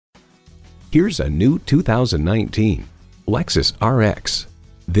Here's a new 2019 Lexus RX.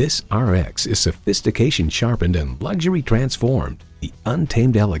 This RX is sophistication sharpened and luxury transformed. The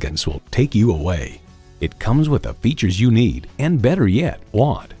untamed elegance will take you away. It comes with the features you need and, better yet,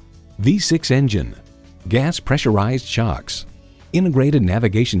 want. V6 engine, gas pressurized shocks, integrated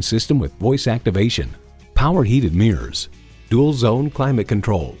navigation system with voice activation, power heated mirrors, dual zone climate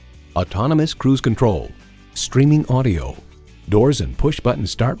control, autonomous cruise control, streaming audio, doors and push button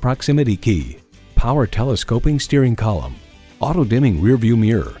start proximity key, power telescoping steering column, auto dimming rear view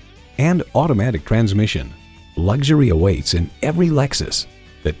mirror, and automatic transmission. Luxury awaits in every Lexus.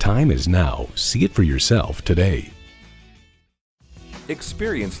 The time is now. See it for yourself today.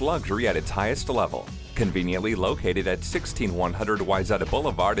 Experience luxury at its highest level. Conveniently located at 16100 Wayzata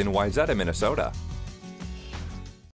Boulevard in Wayzata, Minnesota.